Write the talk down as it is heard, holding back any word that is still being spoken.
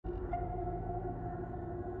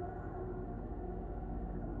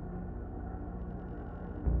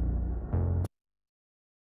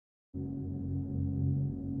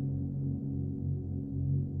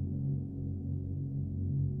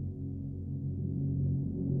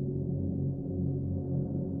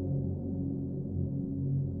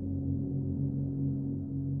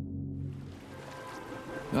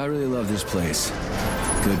I really love this place.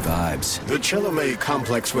 Good vibes. The Chelomey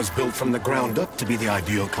complex was built from the ground up to be the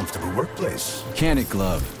ideal, comfortable workplace. Can it,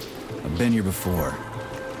 Glove? I've been here before.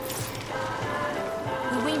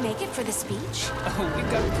 Will we make it for the speech? Oh, we've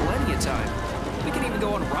got plenty of time. We can even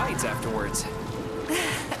go on rides afterwards.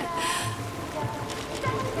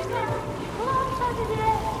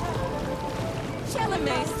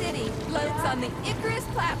 Chelomey City floats on the Icarus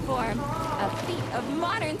platform, a feat of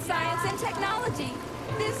modern science and technology.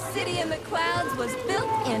 This city in the clouds was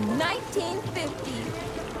built in 1950.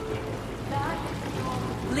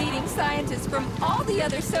 Leading scientists from all the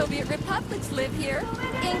other Soviet republics live here,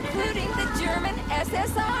 including the German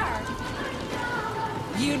SSR.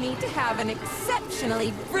 You need to have an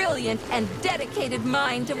exceptionally brilliant and dedicated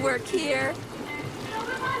mind to work here.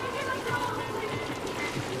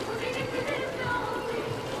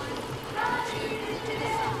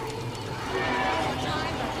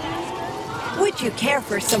 Would you care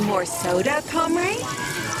for some more soda, comrade?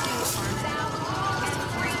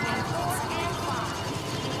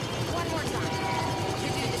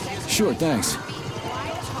 Sure, thanks.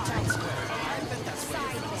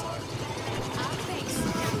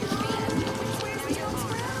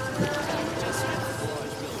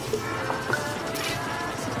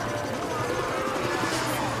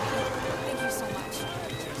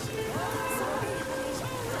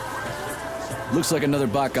 Looks like another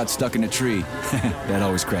bot got stuck in a tree. That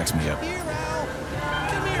always cracks me up.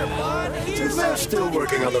 They're still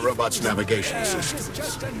working on the robot's navigation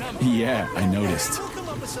system. Yeah, I noticed.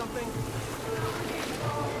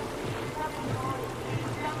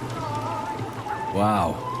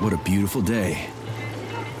 Wow, what a beautiful day.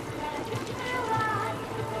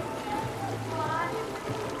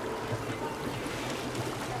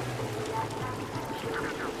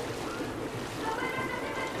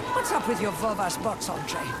 What's up with your Vovas bots,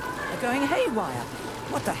 Andre? They're going haywire.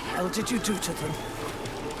 What the hell did you do to them?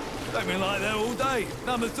 They've been like that all day.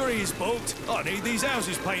 Number 3 is booked. I need these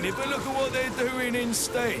houses painted, but look at what they're doing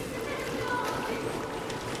instead.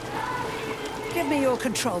 Give me your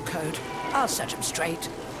control code. I'll set them straight.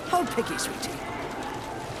 Hold Piggy, sweetie.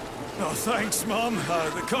 Oh, thanks, Mum.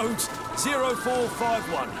 The code's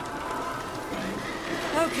 0451.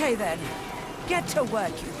 Okay, then. Get to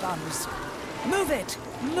work, you bums. Move it!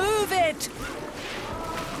 Move it!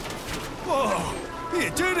 Whoa!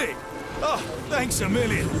 You did it! Oh, thanks a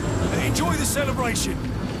million. Enjoy the celebration.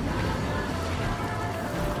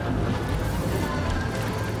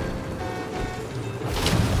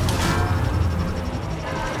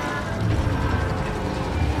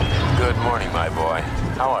 Good morning, my boy.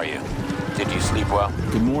 How are you? Did you sleep well?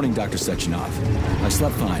 Good morning, Dr. Sechenov. I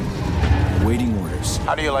slept fine. Awaiting orders.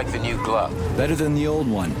 How do you like the new glove? Better than the old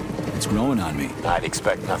one. It's growing on me. I'd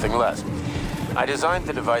expect nothing less. I designed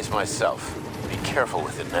the device myself. Be careful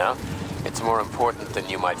with it now. It's more important than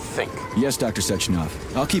you might think. Yes, Dr. Sechenov.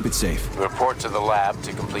 I'll keep it safe. Report to the lab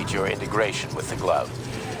to complete your integration with the glove.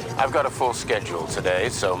 I've got a full schedule today,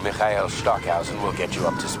 so Mikhail Stockhausen will get you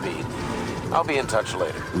up to speed. I'll be in touch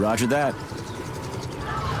later. Roger that.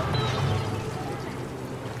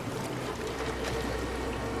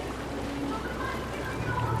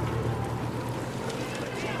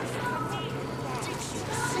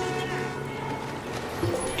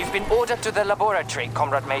 You've been ordered to the laboratory,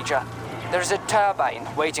 Comrade Major. There's a turbine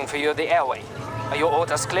waiting for you at the airway. Are your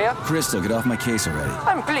orders clear? Crystal, get off my case already.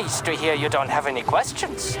 I'm pleased to hear you don't have any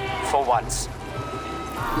questions, for once.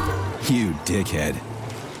 You dickhead.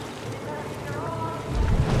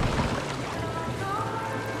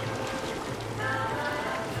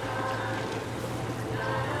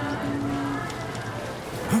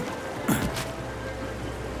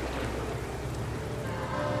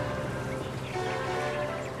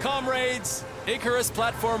 Comrades, Icarus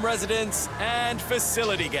platform residents, and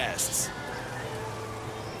facility guests.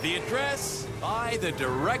 The address by the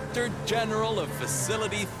Director General of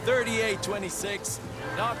Facility 3826,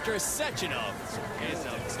 Dr. Sechenov, is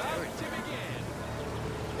about to begin.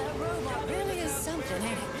 That robot really is something,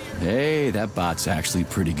 ain't it? Hey, that bot's actually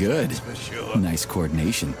pretty good. For sure. Nice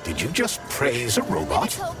coordination. Did you just praise a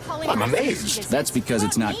robot? I'm amazed. That's because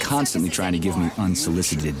it's not constantly trying to give me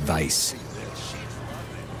unsolicited advice.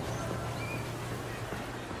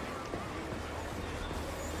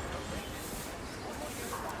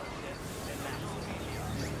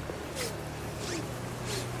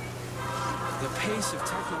 The pace of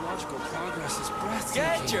technological progress is breathtaking.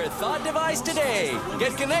 Get your thought device today.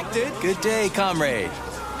 Get connected. Good day, comrade.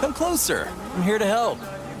 Come closer. I'm here to help.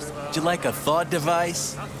 Would you like a thought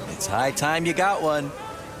device? It's high time you got one.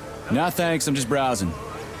 Nah, thanks. I'm just browsing.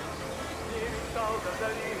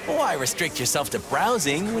 Why restrict yourself to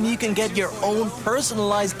browsing when you can get your own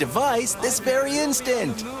personalized device this very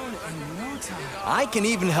instant? I can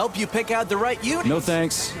even help you pick out the right unit. No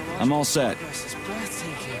thanks. I'm all set.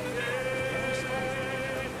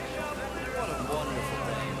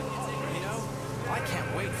 I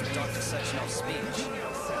can't wait for Dr. Sechenov's speech.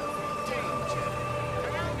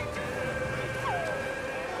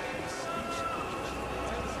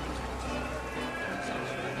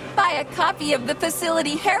 Buy a copy of the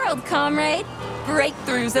Facility Herald, comrade.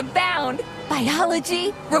 Breakthroughs abound.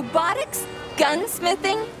 Biology, robotics,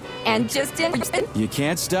 gunsmithing, and just in... You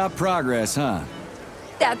can't stop progress, huh?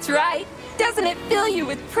 That's right. Doesn't it fill you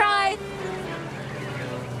with pride?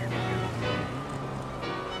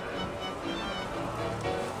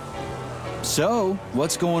 So,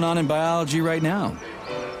 what's going on in biology right now?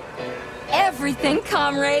 Everything,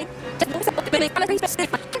 comrade.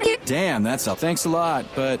 Damn, that's all. Thanks a lot,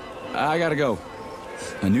 but I gotta go.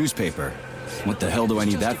 A newspaper. What the hell do I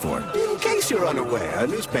need that for? In case you're unaware,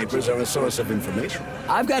 newspapers are a source of information.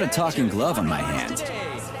 I've got a talking glove on my hand.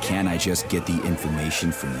 Can't I just get the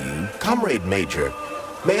information from you? Comrade Major,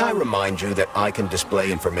 may I remind you that I can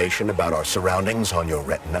display information about our surroundings on your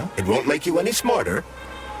retina? It won't make you any smarter,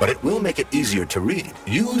 but it will make it easier to read.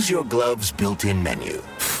 Use your glove's built-in menu.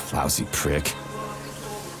 Lousy prick.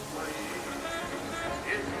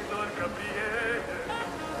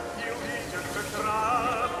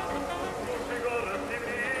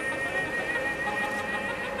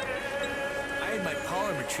 I had my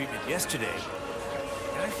polymer treatment yesterday,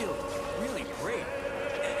 and I feel really great.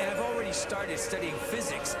 And I've already started studying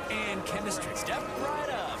physics and chemistry. Step right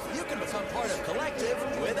up. You can become part of Collective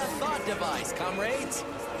with a thought device, comrades.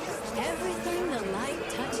 Everything the light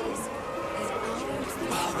touches is ours.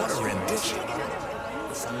 What a rendition.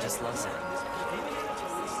 The sun just loves it.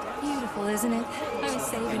 Beautiful, isn't it? I was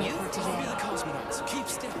saving it for today. The cosmonauts, keep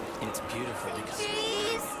still. It's beautiful because...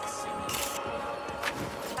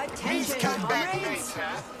 Attention, comrades!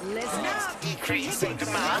 Listen up! Decreasing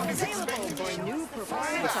demand. Available for new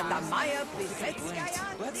performance of the Maya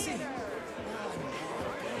Plisetskaya. Let's see.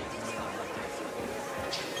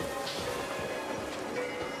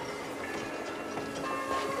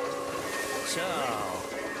 So,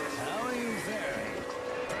 how are you faring?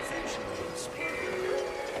 Professionally speaking.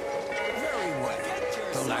 Very well.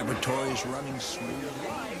 The laboratory's running smooth.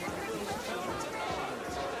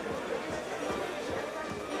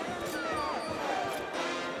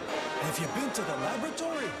 Have you been to the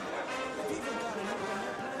laboratory? Have you even got an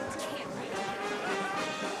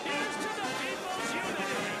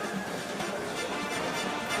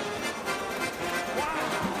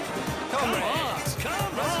Comrades,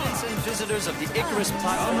 residents and visitors of the Icarus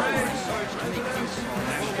platform.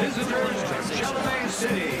 Visitors to Chalamet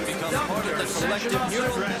City. Become part of the collective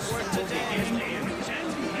neural network today.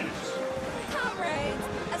 Comrades,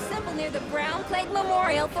 assemble near the Brown Plate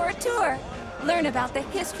Memorial for a tour. Learn about the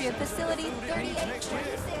history of Facility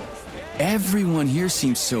 3826. Everyone here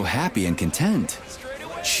seems so happy and content.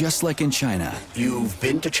 Just like in China. You've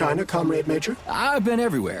been to China, Comrade Major? I've been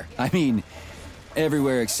everywhere. I mean,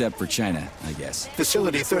 everywhere except for China, I guess.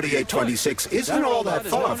 Facility 3826 isn't all that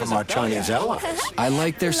far from our Chinese allies. I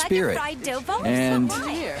like their spirit. And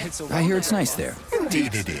I hear it's nice there.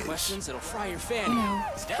 Indeed it is. questions that'll fry your fanny?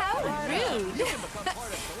 How rude.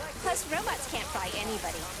 Plus, robots can't fry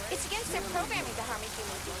anybody. It's against their programming to harm a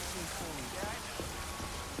human being.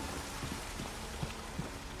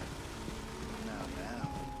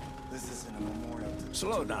 This isn't a memorial to...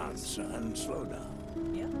 Slow down, son. Slow down.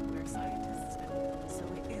 Yep, we're scientists now, so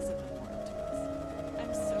it is a memorial to us.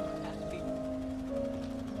 I'm so happy.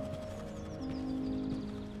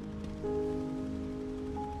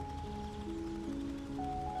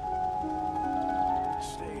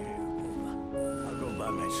 Stay here, Booba. I'll go by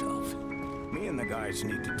myself. Me and the guys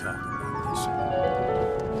need to talk about this.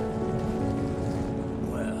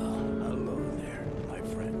 Well, hello there, my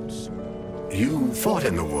friends. You fought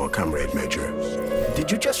in the war, Comrade Major.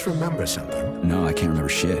 Did you just remember something? No, I can't remember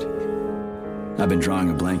shit. I've been drawing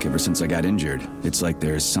a blank ever since I got injured. It's like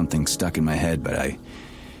there's something stuck in my head, but I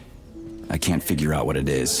can't figure out what it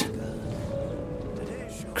is.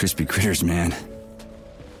 Crispy critters, man.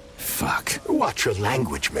 Fuck. Watch your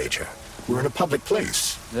language, Major. We're in a public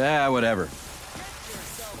place. Yeah, whatever.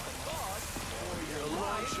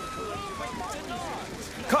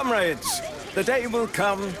 Comrades, the day will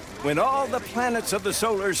come when all the planets of the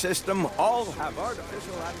solar system all have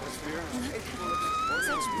artificial atmospheres.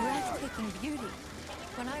 Such breathtaking beauty.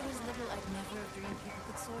 When I was little, I'd never have dreamed people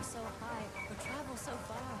could soar so high or travel so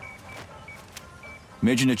far.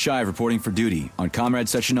 Major Nechayev reporting for duty on Comrade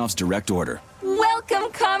Sechenov's direct order. Welcome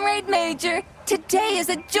Welcome, Comrade Major. Today is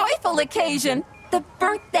a joyful occasion. The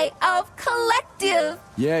birthday of Collective.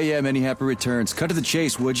 Yeah, many happy returns. Cut to the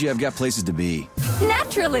chase, would you? I've got places to be.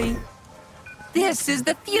 Naturally. This is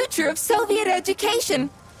the future of Soviet education.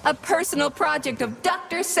 A personal project of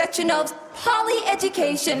Dr. Sechenov's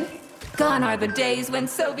poly-education. Gone are the days when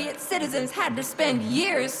Soviet citizens had to spend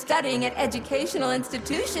years studying at educational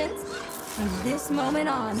institutions. From this moment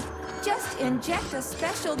on, just inject a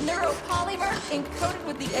special neuropolymer encoded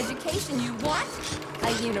with the education you want,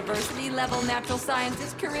 a university-level natural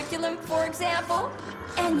sciences curriculum, for example,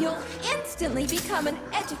 and you'll instantly become an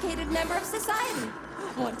educated member of society.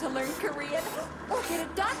 Want to learn Korean, or get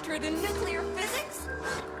a doctorate in nuclear physics,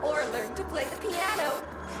 or learn to play the piano?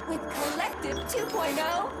 With Collective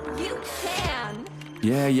 2.0, you can!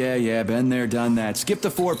 Yeah, been there, done that. Skip the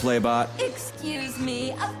foreplay, bot. Excuse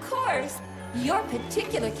me, of course. Your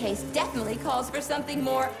particular case definitely calls for something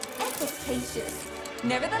more efficacious.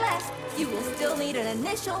 Nevertheless, you will still need an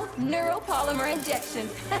initial neuropolymer injection.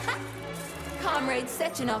 Comrade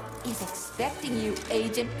Sechenov is expecting you,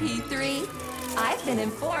 Agent P3. I've been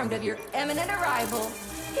informed of your imminent arrival.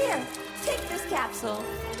 Here, take this capsule.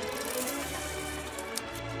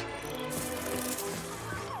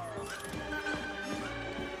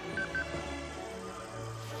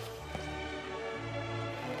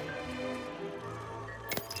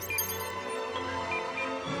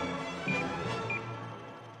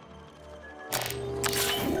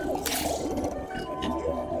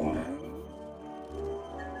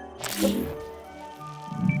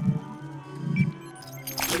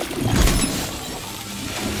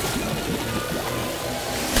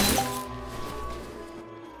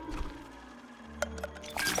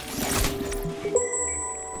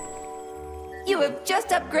 You have just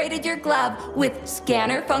upgraded your glove with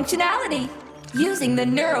scanner functionality. Using the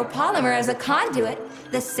neuropolymer as a conduit,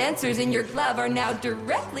 the sensors in your glove are now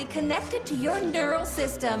directly connected to your neural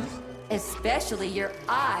system, especially your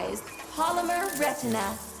eyes' polymer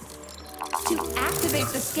retina. To activate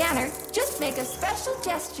the scanner, just make a special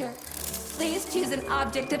gesture. Please choose an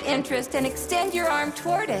object of interest and extend your arm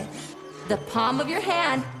toward it. The palm of your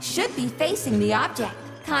hand should be facing the object.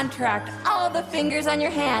 Contract all the fingers on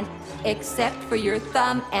your hand, except for your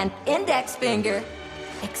thumb and index finger.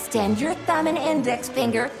 Extend your thumb and index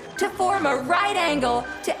finger to form a right angle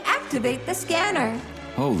to activate the scanner.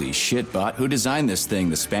 Holy shit, bot. Who designed this thing?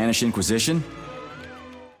 The Spanish Inquisition?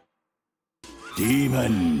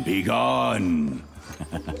 Demon, be gone!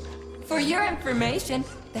 For your information,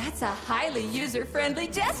 that's a highly user-friendly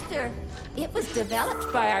gesture. It was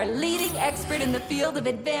developed by our leading expert in the field of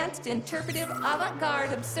advanced interpretive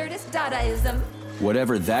avant-garde absurdist Dadaism.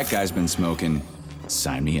 Whatever that guy's been smoking,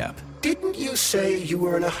 sign me up. Didn't you say you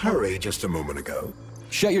were in a hurry just a moment ago?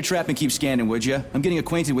 Shut your trap and keep scanning, would you? I'm getting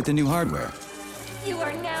acquainted with the new hardware. You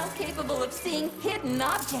are now capable of seeing hidden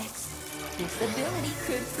objects. This ability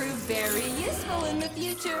could prove very useful in the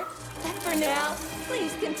future. But for now,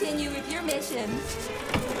 please continue with your mission.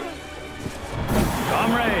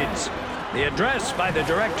 Comrades, the address by the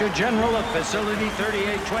Director General of Facility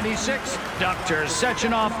 3826, Dr.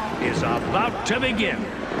 Sechenov, is about to begin.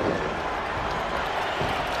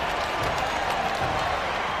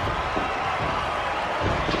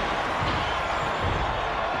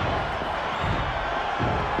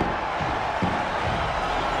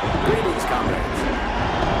 Greetings, comrades.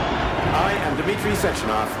 I am Dmitry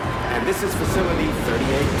Sechenov, and this is Facility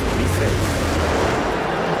 3826.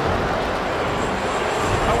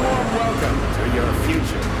 A warm welcome to your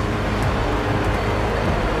future.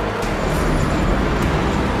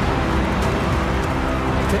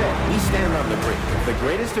 Today, we stand on the brink of the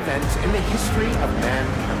greatest event in the history of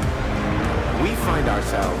mankind. We find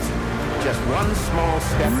ourselves just one small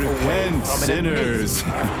step away from an sinners!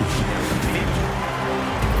 future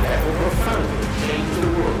that will profoundly change the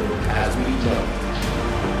world as we know it.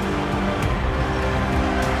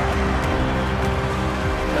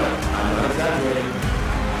 No, I'm not exaggerating.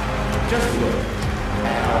 Just look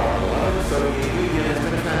at how our beloved Soviet Union has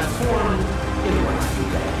been transformed in the last few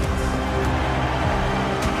decades.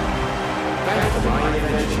 Thanks to my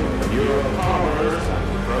invention of neuropolymers and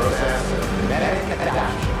the process of genetic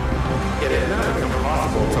adaptation, it has now become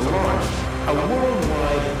possible to launch a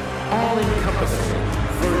worldwide, all-encompassing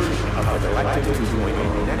version of the Collective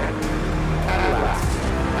 2.0 network. At last,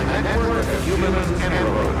 a network of humans and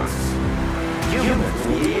robots. Humans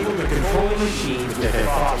will be able to control machines with their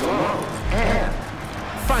thoughts alone. And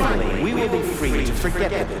finally, we will be free to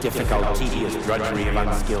forget the difficult, tedious drudgery of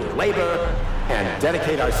unskilled labor and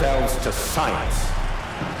dedicate ourselves to science.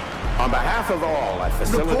 On behalf of all at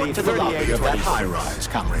Facility 3826, high-rise,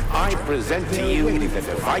 comrade. I present to you the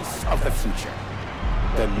device of the future.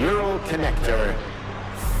 the neural connector,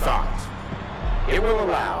 thought. It will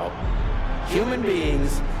allow human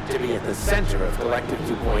beings to be at the center of Collective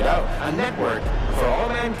 2.0, a network for all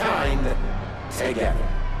mankind together.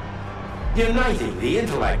 Uniting the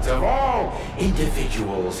intellects of all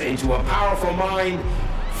individuals into a powerful mind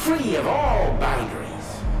free of all boundaries.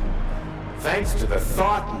 Thanks to the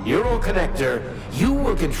Thought Neural Connector, you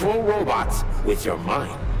will control robots with your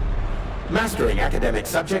mind. Mastering academic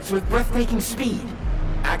subjects with breathtaking speed.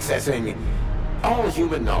 Accessing all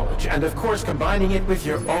human knowledge, and of course combining it with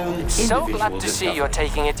your own individual So glad to see you're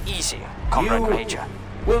taking it easy, Comrade Major.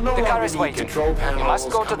 Will no The car longer is need waiting. control panels, You must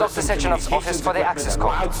go to Dr. cumbersome Sechenov's office for the communications access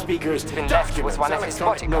equipment, code. loudspeakers, It's been left with one of his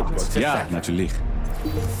documents, electronic bodyguards. notebooks, Ja, etc. natuurlijk.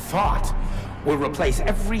 Thought will replace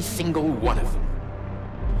every single one of them.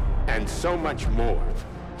 And so much more.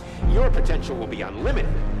 Your potential will be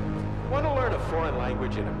unlimited. Want to learn a foreign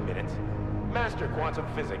language in a minute? Master quantum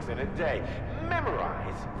physics in a day.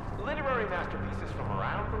 Memorize literary masterpieces from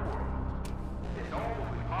around the world. It's all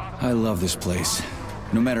will be possible. I love this place.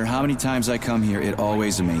 No matter how many times I come here, it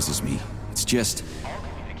always amazes me. It's just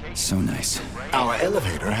so nice. Our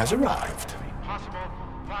elevator has arrived. Possible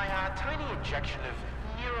via a tiny injection of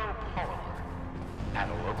neuropolymer at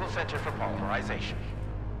a local center for polymerization,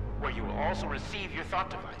 where you will also receive your thought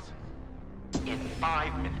device. In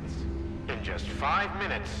 5 minutes. In just 5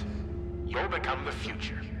 minutes, you'll become the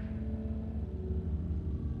future.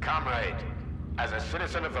 Comrade, as a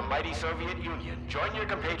citizen of the mighty Soviet Union, join your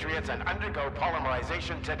compatriots and undergo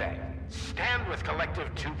polymerization today. Stand with Collective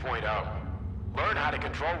 2.0. Learn how to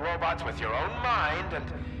control robots with your own mind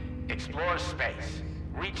and explore space.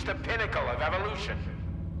 Reach the pinnacle of evolution.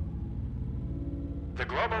 The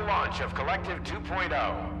global launch of Collective 2.0,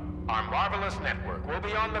 our marvelous network, will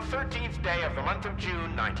be on the 13th day of the month of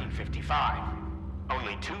June, 1955.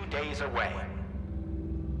 Only 2 days away.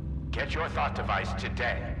 Get your thought device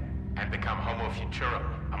today and become Homo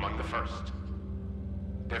Futurum among the first.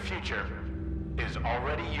 The future is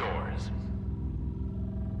already yours.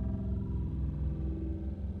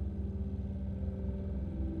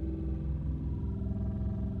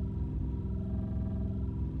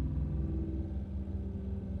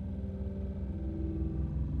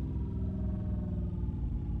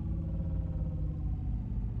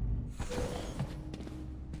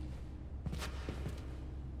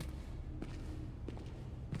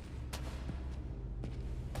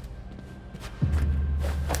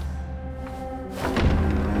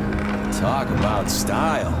 Talk about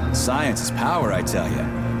style. Science is power, I tell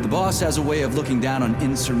you. The boss has a way of looking down on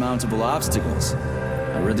insurmountable obstacles.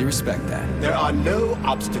 I really respect that. There are no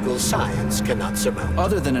obstacles science cannot surmount.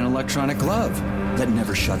 Other than an electronic glove that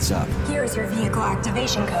never shuts up. Here's your vehicle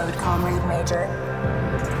activation code, Comrade Major.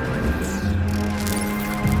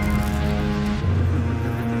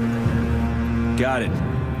 Got it.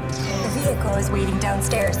 The vehicle is waiting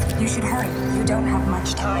downstairs. You should hurry. You don't have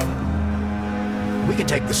much time. We can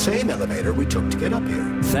take the same elevator we took to get up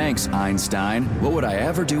here. Thanks, Einstein. What would I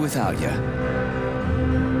ever do without you?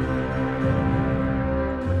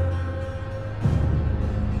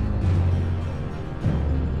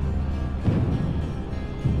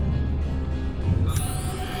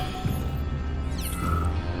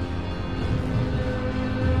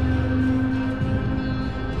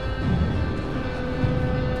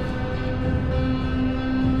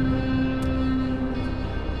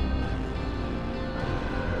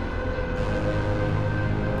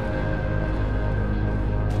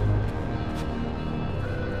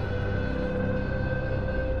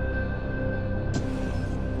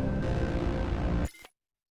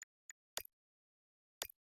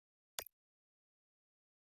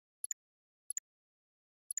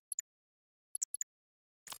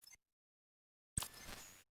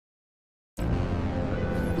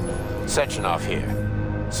 Sechenov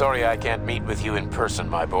here. Sorry I can't meet with you in person,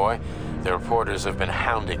 my boy. The reporters have been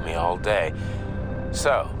hounding me all day.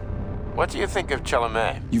 So, what do you think of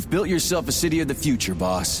Chalamet? You've built yourself a city of the future,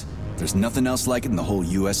 boss. There's nothing else like it in the whole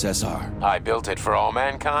USSR. I built it for all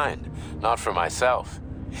mankind, not for myself.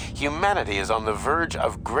 Humanity is on the verge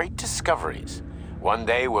of great discoveries. One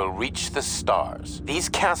day we'll reach the stars. These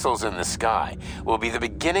castles in the sky will be the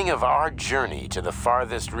beginning of our journey to the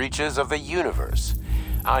farthest reaches of the universe.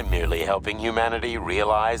 I'm merely helping humanity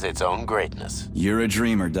realize its own greatness. You're a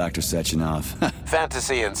dreamer, Dr. Sechenov.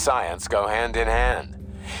 Fantasy and science go hand in hand.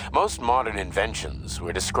 Most modern inventions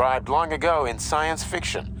were described long ago in science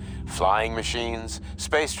fiction. Flying machines,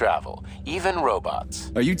 space travel, even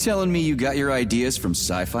robots. Are you telling me you got your ideas from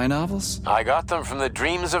sci-fi novels? I got them from the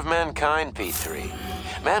dreams of mankind,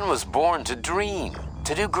 P3. Man was born to dream,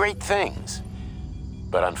 to do great things.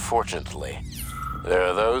 But unfortunately, There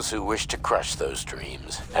are those who wish to crush those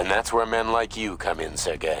dreams, and that's where men like you come in,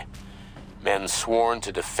 Sergei. Men sworn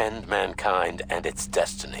to defend mankind and its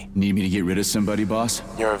destiny. Need me to get rid of somebody, boss?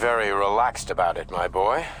 You're very relaxed about it, my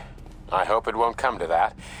boy. I hope it won't come to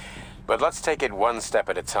that, but let's take it one step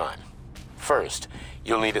at a time. First,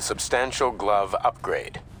 you'll need a substantial glove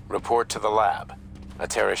upgrade. Report to the lab. A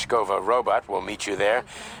Tereshkova robot will meet you there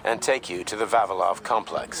and take you to the Vavilov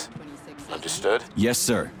complex. Understood? Yes,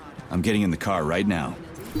 sir. I'm getting in the car right now.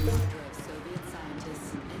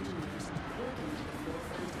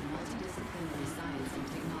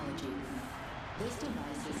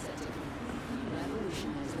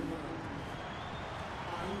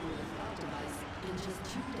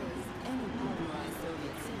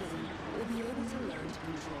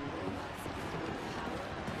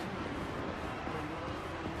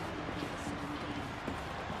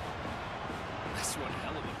 That's one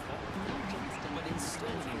hell of a call. But it's still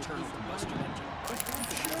an internal combustion engine.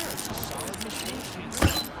 Sure, it's a solid machine. Can't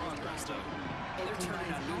see progress, though. They're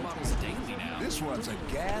turning out new models daily now. This one's a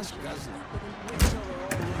gas guzzler.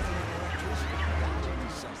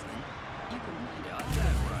 Got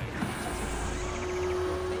that right.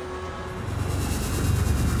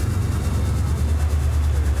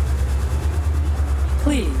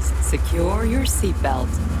 Please secure your seatbelt.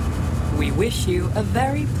 We wish you a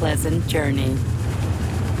very pleasant journey.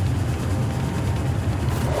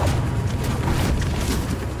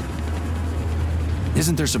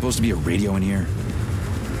 Isn't there supposed to be a radio in here?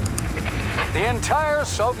 The entire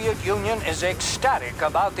Soviet Union is ecstatic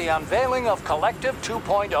about the unveiling of Collective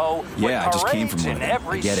 2.0 Yeah, I with just came from parades one in of them.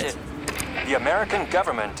 every I get city. it. The American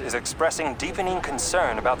government is expressing deepening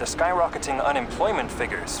concern about the skyrocketing unemployment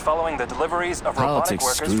figures following the deliveries of robotic Politics,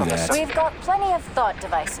 workers screw from that. the... We've got plenty of thought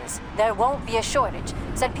devices. There won't be a shortage,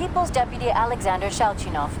 said People's Deputy Alexander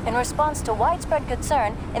Shalchinov in response to widespread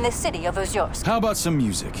concern in the city of Ozyorsk. How about some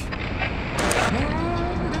music?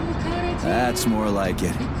 That's more like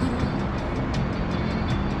it.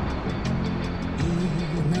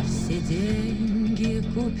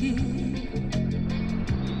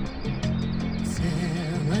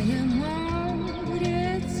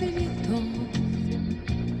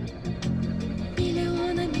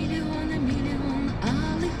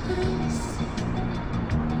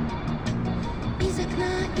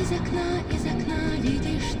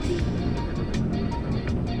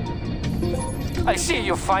 I see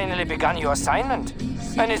you finally begun your assignment.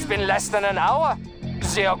 And it's been less than an hour.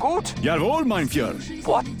 Sehr gut. Jawohl, mein Führer.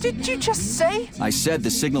 What did you just say? I said the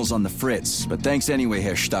signal's on the fritz, but thanks anyway,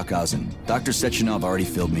 Herr Stockhausen. Dr. Sechenov already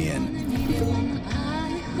filled me in.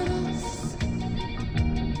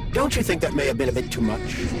 Don't you think that may have been a bit too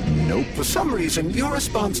much? Nope. For some reason, your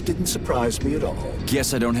response didn't surprise me at all.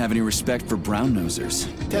 Guess I don't have any respect for brown-nosers.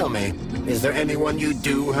 Tell me, is there anyone you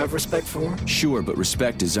do have respect for? Sure, but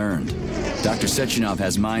respect is earned. Dr. Sechenov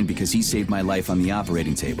has mine because he saved my life on the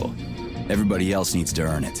operating table. Everybody else needs to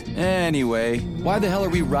earn it. Anyway, why the hell are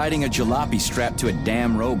we riding a jalopy strapped to a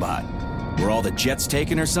damn robot? Were all the jets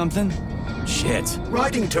taken or something? Shit.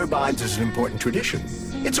 Riding turbines is an important tradition.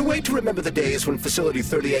 It's a way to remember the days when Facility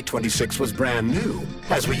 3826 was brand new,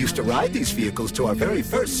 as we used to ride these vehicles to our very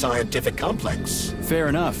first scientific complex. Fair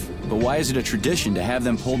enough, but why is it a tradition to have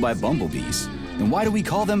them pulled by bumblebees? And why do we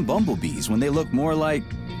call them bumblebees when they look more like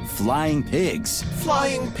flying pigs?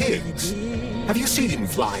 Flying pigs? Have you seen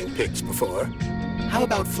flying pigs before? How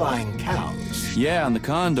about flying cows? Yeah, on the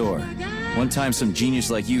Condor. One time some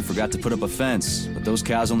genius like you forgot to put up a fence, but those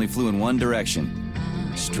cows only flew in one direction.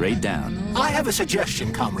 Straight down. I have a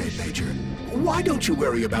suggestion, Comrade Major. Why don't you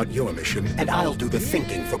worry about your mission, and I'll do the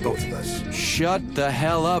thinking for both of us? Shut the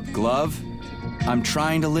hell up, Glove. I'm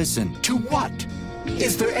trying to listen. To what?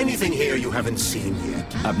 Is there anything here you haven't seen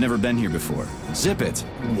yet? I've never been here before. Zip it.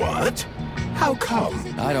 What? How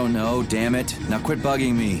come? I don't know, damn it. Now quit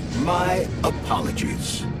bugging me. My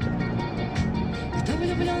apologies.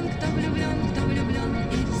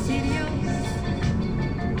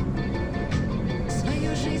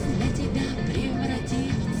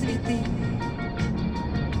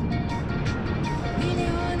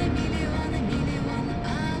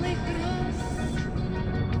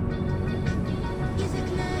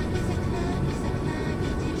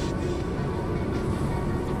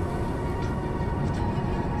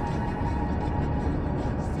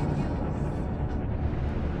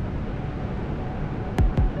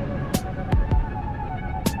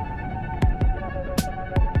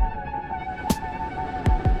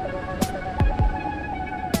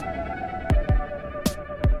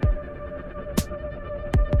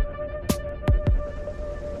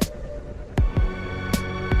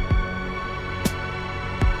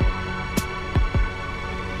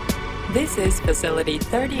 This is Facility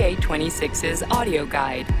 3826's audio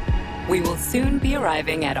guide. We will soon be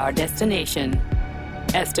arriving at our destination.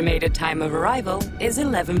 Estimated time of arrival is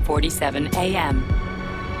 11:47 a.m.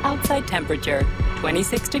 Outside temperature,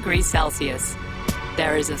 26 degrees Celsius.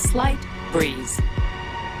 There is a slight breeze.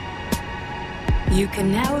 You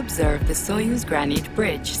can now observe the Soyuz Granite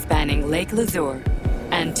Bridge spanning Lake Lazur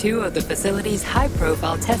and two of the facility's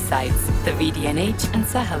high-profile test sites, the VDNH and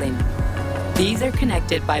Sakhalin. These are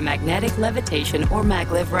connected by magnetic levitation or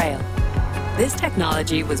maglev rail. This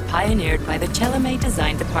technology was pioneered by the Chelomey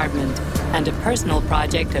Design Department and a personal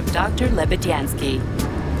project of Dr. Lebedyansky.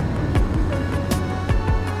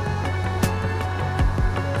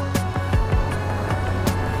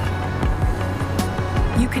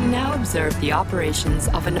 You can now observe the operations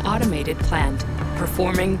of an automated plant,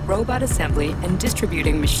 performing robot assembly and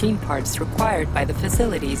distributing machine parts required by the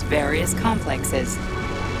facility's various complexes.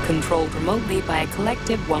 Controlled remotely by a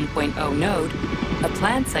collective 1.0 node, a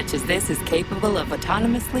plant such as this is capable of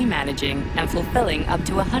autonomously managing and fulfilling up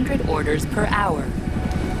to 100 orders per hour.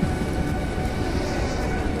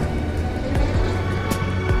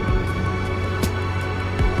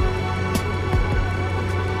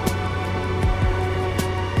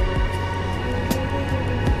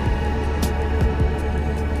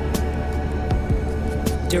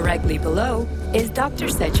 Directly below is Dr.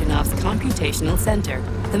 Sechenov's computational center,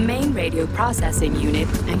 the main radio processing unit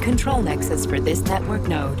and control nexus for this network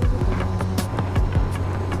node.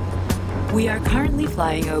 We are currently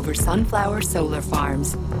flying over sunflower solar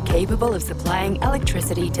farms, capable of supplying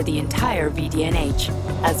electricity to the entire VDNH,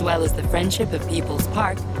 as well as the Friendship of People's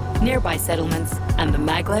Park, nearby settlements, and the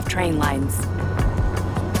maglev train lines.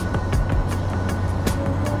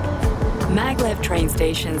 Maglev train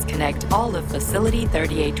stations connect all of Facility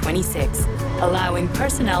 3826, allowing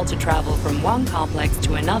personnel to travel from one complex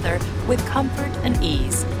to another with comfort and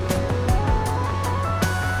ease.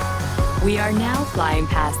 We are now flying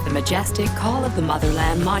past the majestic Call of the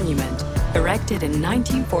Motherland monument, erected in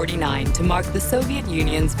 1949 to mark the Soviet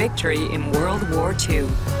Union's victory in World War II,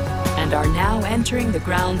 and are now entering the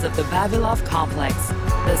grounds of the Vavilov complex,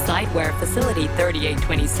 the site where Facility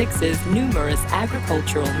 3826's numerous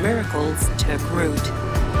agricultural miracles took root.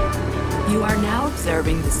 You are now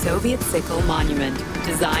observing the Soviet Sickle Monument,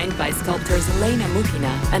 designed by sculptors Elena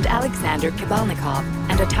Mukhina and Alexander Kibalnikov,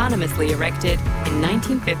 and autonomously erected in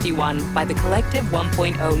 1951 by the Collective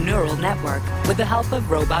 1.0 Neural Network with the help of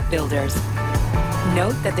robot builders.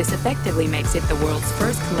 Note that this effectively makes it the world's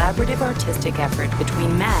first collaborative artistic effort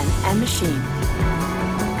between man and machine.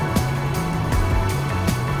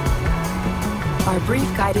 Our brief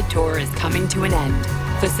guided tour is coming to an end.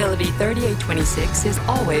 Facility 3826 is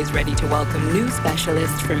always ready to welcome new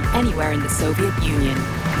specialists from anywhere in the Soviet Union.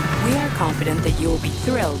 We are confident that you will be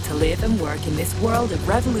thrilled to live and work in this world of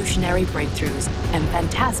revolutionary breakthroughs and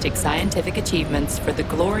fantastic scientific achievements for the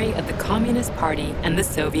glory of the Communist Party and the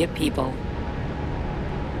Soviet people.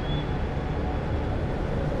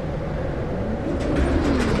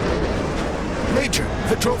 Major,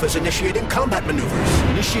 the Drove is initiating combat maneuvers.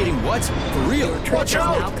 Initiating what? For real? Watch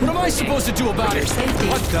out! What am I supposed to do about it? For your safety,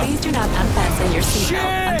 What the? please do not unfasten your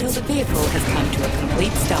seatbelt until the vehicle has come to a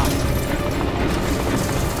complete stop.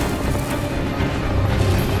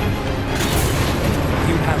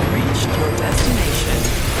 You have reached your destination.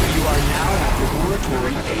 You are now at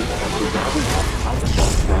Laboratory 8 of the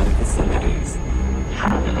Vavilov facilities.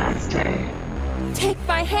 Have a nice day. Take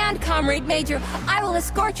my hand, Comrade Major. I will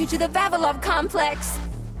escort you to the Vavilov complex.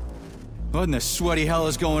 What in the sweaty hell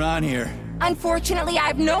is going on here? Unfortunately, I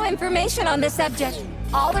have no information on the subject.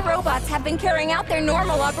 All the robots have been carrying out their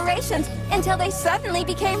normal operations until they suddenly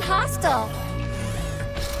became hostile.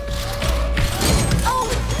 Oh!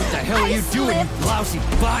 What the hell are you doing, you lousy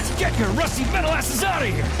bot? Get your rusty metal asses out of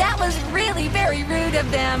here! That was really very rude of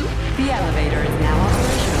them. The elevator is now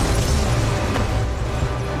operational.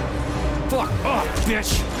 Fuck off,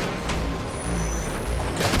 bitch!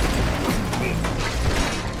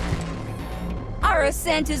 Our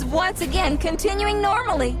ascent is once again continuing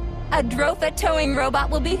normally. A Drofa towing robot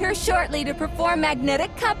will be here shortly to perform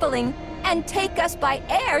magnetic coupling and take us by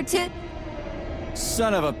air to...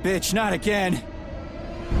 Son of a bitch, not again!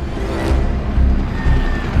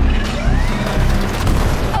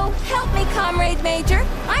 Oh, help me, Comrade Major!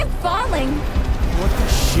 I'm falling! What the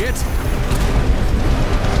shit?